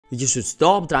you should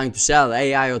stop trying to sell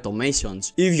AI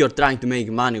automations if you're trying to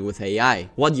make money with AI.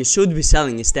 What you should be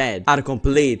selling instead are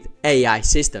complete AI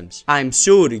systems. I'm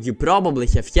sure you probably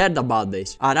have heard about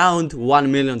this around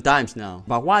 1 million times now.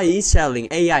 But why is selling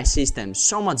AI systems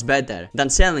so much better than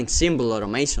selling simple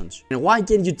automations? And why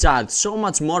can you charge so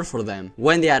much more for them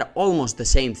when they are almost the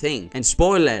same thing? And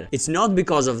spoiler, it's not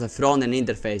because of the front-end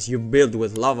interface you built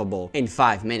with Lovable in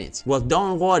 5 minutes. Well,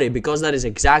 don't worry, because that is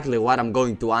exactly what I'm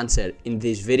going to answer in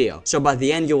this video. So by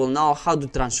the end you will know how to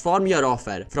transform your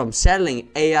offer from selling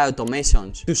AI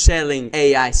automations to selling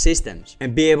AI systems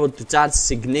and be able to charge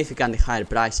significantly higher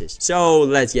prices. So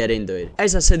let's get into it.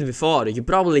 As I said before, you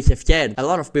probably have heard a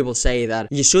lot of people say that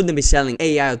you shouldn't be selling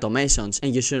AI automations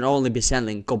and you should only be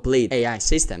selling complete AI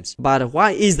systems. But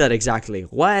why is that exactly?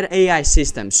 Why are AI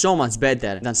systems so much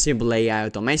better than simple AI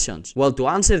automations? Well, to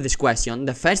answer this question,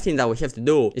 the first thing that we have to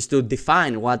do is to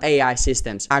define what AI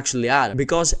systems actually are,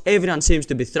 because everyone seems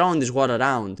to be throwing this word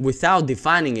around without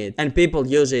defining it, and people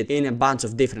use it in a bunch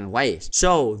of different ways.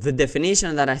 So the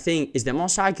definition that I think is the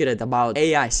most accurate about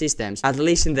AI systems, at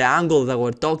least in the angle that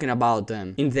we're talking about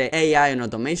them in the AI and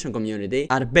automation community,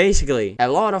 are basically a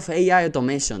lot of AI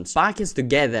automations packaged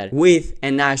together with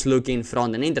a nice looking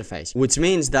front-end interface, which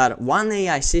means that one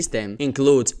AI system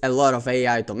includes a lot of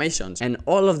AI automations, and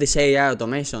all of these AI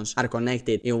automations are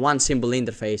connected in one simple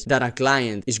interface that a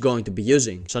client is going to be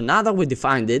using. So now that we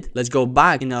defined it, let's go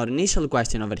back in our initial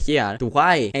question over here to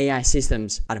why AI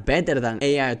systems are better than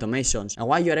AI automations and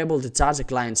why you're able to charge a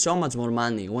client so much more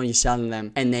money when you're selling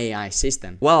them an AI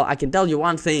system. Well, I can tell you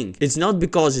one thing, it's not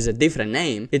because it's a different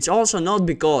name, it's also not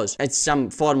because it's some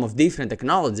form of different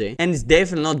technology, and it's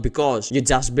definitely not because you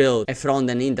just built a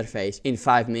front-end interface in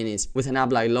 5 minutes with an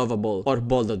app like Lovable or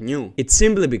Bold.new. It's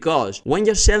simply because when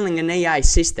you're selling an AI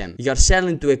system, you're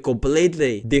selling to a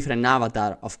completely different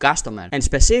avatar of customer, and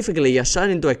specifically you're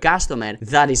selling to a customer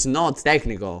that is not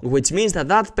technical, which means that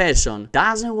that person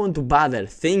doesn't want to bother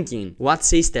thinking what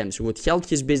systems would help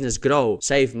his business grow,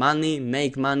 save money,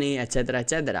 make money, etc,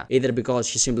 etc, either because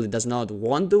he simply does not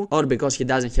want to or because he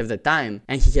doesn't have the time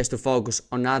and he has to focus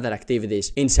on other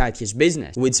activities inside his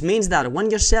business. Which means that when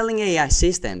you're selling AI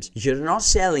systems, you're not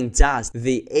selling just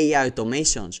the AI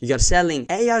automations, you're selling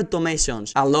AI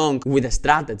automations along with a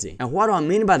strategy. And what do I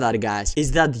mean by that, guys,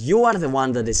 is that you are the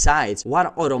one that decides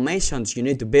what automations you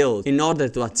need to build in order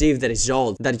to achieve the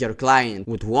result that your client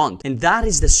would want. And that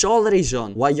is the sole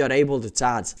reason why you're able to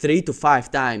charge 3 to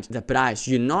 5 times the price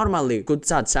you normally could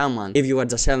charge someone if you were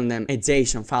just selling them a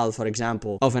JSON file, for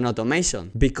example, of an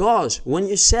automation. Because when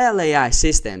you sell AI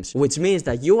systems, which means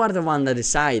that you are the one that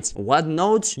decides what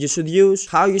nodes you should use,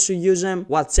 how you should use them,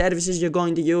 what services you're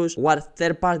going to use, what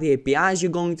third-party APIs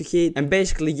you're going to hit, and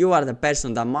basically you are the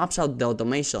person that maps out the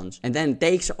automations and then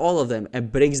takes all of them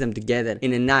and brings them together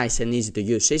in a nice and easy to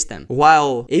use system.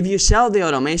 While if you sell the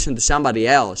automation to somebody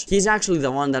else, he's actually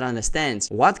the one that understands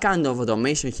what kind of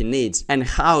automation he needs and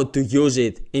how to use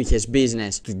it in his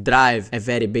business to drive a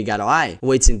very big ROI.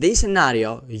 Which in this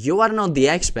scenario, you are not the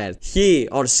expert. He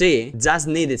or she just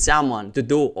needed someone to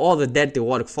do all the dirty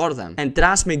work for them. And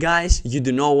trust me, guys, you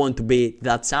do not want to be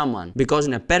that someone, because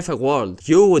in a perfect world,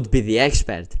 you would be the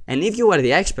expert. And if you were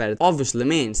the expert, obviously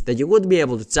means that you would be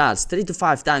able to charge 3 to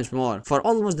 5 times more for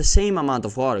almost the same amount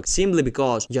of work, simply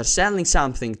because you're selling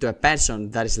something to a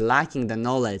person that is lacking the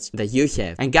knowledge that you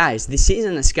have. And guys, this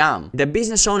isn't a scam. The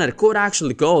business owner could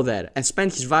actually go there and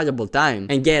spend his valuable time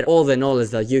and get all the knowledge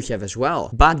that you have as well.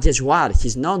 But guess what?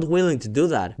 He's not willing to do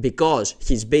that because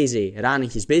he's busy running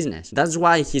his business. That's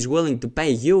why he's willing to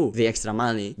pay you the extra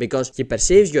money, because he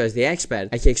perceives you as the expert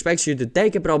and he expects you to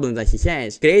take a problem that he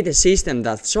has, create a system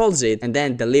that solves it, and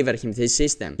then deliver him this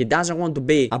system. He doesn't want to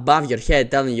be above your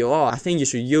head telling you, oh, I think you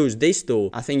should use this tool,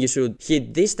 I think you should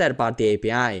hit this third-party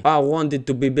API, oh, I want it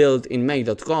to be built in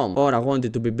make.com, or I want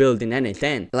it to be built in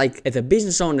NA10. Like, the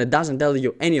business owner doesn't tell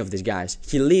you any of this, guys.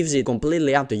 He leaves it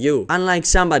completely up to you. Unlike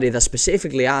somebody that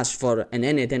specifically asks for an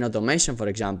NA10 automation, for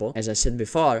example, as I said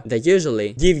before, they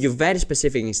usually give you very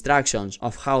specific instructions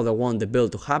of how they want the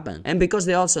build to happen. And because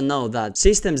they also know that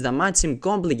systems that might seem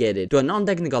complicated to a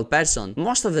non-technical person,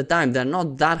 most of the time they're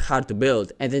not that hard to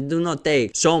build and they do not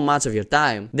take so much of your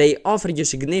time, they offer you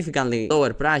significantly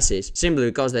lower prices simply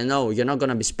because they know you're not going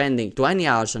to be spending 20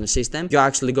 hours on a system, you're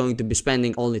actually going to be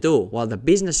spending only 2. While the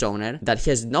business owner that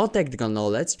has no technical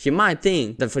knowledge, he might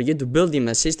think that for you to build him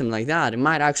a system like that, it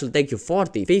might actually take you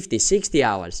 40, 50, 60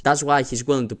 hours. That's why he's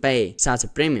willing to pay such a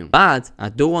premium. But I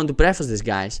do want to preface this,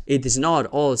 guys, it is not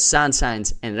all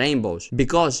sunshines and rainbows,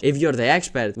 because if you're the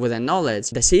expert with the knowledge,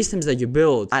 the systems that you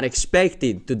build are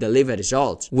expected to deliver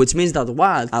results, which means that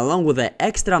along with the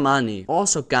extra money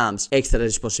also comes extra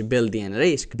responsibility and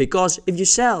risk. Because if you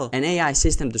sell sell an AI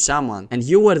system to someone and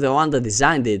you were the one that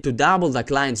designed it to double the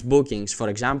client's bookings, for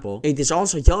example, it is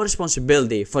also your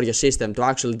responsibility for your system to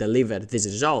actually deliver this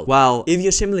result. While if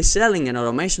you're simply selling an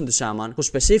automation to someone who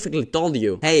specifically told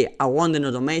you, hey, I want an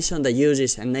automation that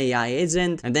uses an AI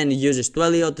agent and then it uses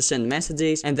Twilio to send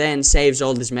messages and then saves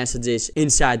all these messages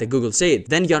inside the Google Sheet,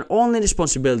 then your only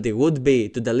responsibility would be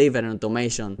to deliver an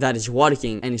automation that is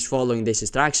working and is following these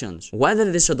instructions.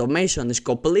 Whether this automation is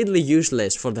completely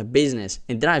useless for the business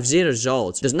and drives zero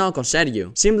results does not concern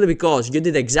you, simply because you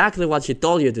did exactly what he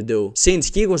told you to do,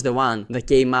 since he was the one that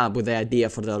came up with the idea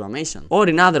for the automation. Or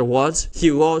in other words,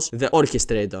 he was the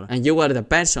orchestrator and you were the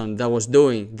person that was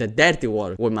doing the dirty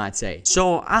work, we might say.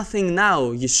 So I think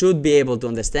now you should be able to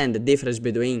understand the difference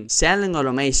between selling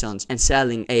automations and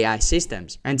selling AI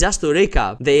systems. And just to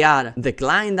recap, they are the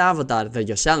client avatar that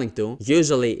you're selling to.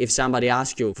 Usually if somebody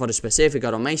asks you for a specific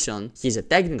automation, he's a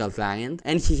technical client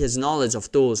and he has knowledge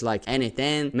of tools like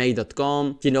N8N,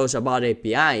 Make.com, he knows about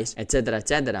APIs, etc,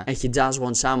 and he just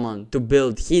wants someone to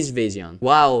build his vision.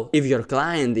 While if your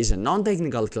client is a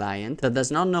non-technical client that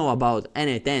does not know about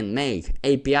N8N, Make,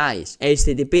 APIs,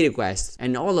 HTTP requests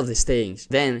and all of these things,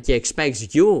 then he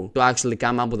expects you to actually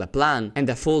come up with a plan and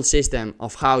a full system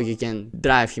of how you can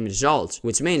drive him results,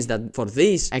 which means that for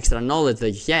this extra knowledge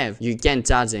that you have, you can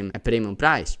charge him a premium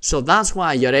price. So that's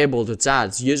why you're able to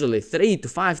charge usually 3 to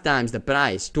 5 times the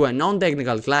price to a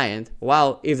non-technical client,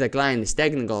 while if the client is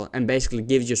technical and basically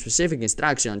gives you specific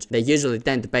instructions, they usually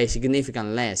tend to pay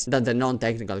significantly less than the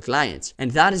non-technical clients.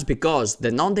 And that is because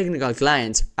the non-technical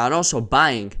clients are also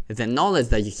buying the knowledge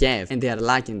that you have and they are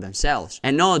lacking themselves,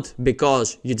 and not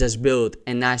because you just built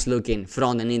a nice looking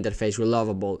front-end interface with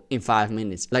Lovable in 5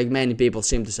 minutes, like many people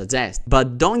seem to suggest.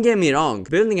 But don't get me wrong,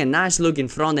 building a nice looking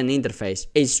front-end interface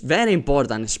is very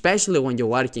important, especially when you're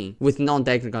working with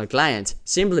non-technical clients,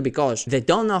 simply because they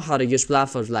don't know how to use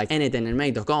platforms like N8N and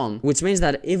Make.com, which means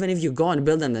that even if you go and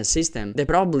build them the system, they're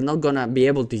probably not gonna be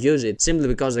able to use it simply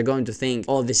because they're going to think,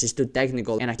 oh, this is too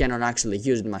technical and I cannot actually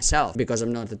use it myself because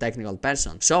I'm not a technical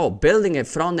person. So building a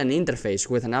front-end interface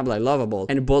with an app like Lovable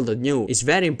and Bolt.new is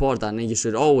very important and you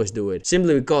should always do it,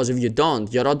 simply because if you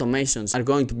don't, your automations are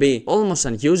going to be almost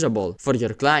unusable for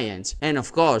your clients, and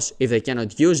of course if they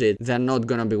cannot use it, they're not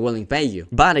gonna be willing to pay you.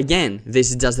 But again, this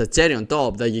is just the cherry on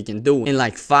top that you can do in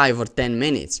like 5 or 10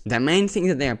 minutes. The main thing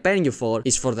that they are paying you for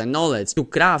is for the knowledge to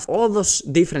craft all those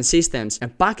different systems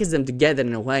and package them together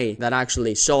in a way that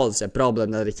actually solves a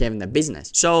problem that they have in the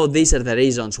business. So these are the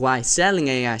reasons why selling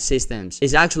AI systems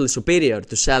is actually superior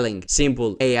to selling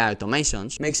simple AI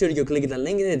automations. Make sure you click the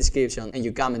link in the description and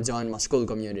you come and join my school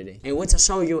community, in which I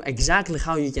show you exactly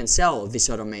how you can sell these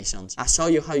automations. I show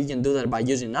you how you can do that by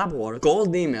using Upwork,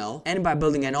 cold email, and by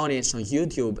building an audience on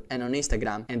YouTube and on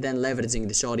Instagram and then leveraging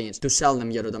this audience to sell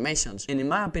them your automations. And in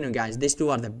my opinion, guys, these two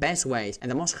are the best ways and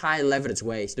the most high leverage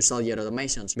ways to sell your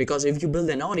automations, because if you build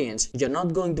an audience, you're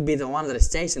not going to be the one that is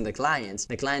chasing the clients.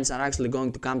 The clients are actually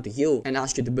going to come to you and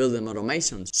ask you to build them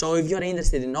automations. So if you're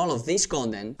interested in all of this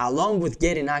content, along with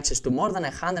getting access to more than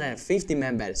 150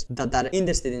 members that are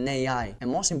interested in AI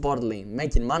and most importantly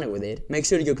making money with it, make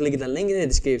sure you click the link in the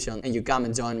description and you come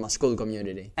and join my school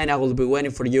community, and I will be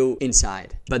waiting for you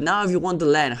inside. But now if you want to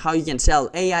learn how you can sell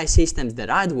AI systems the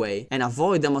right way and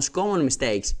avoid the most common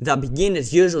mistakes that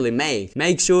beginners usually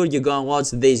make sure you go and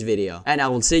watch this video, and I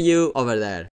will see you over there.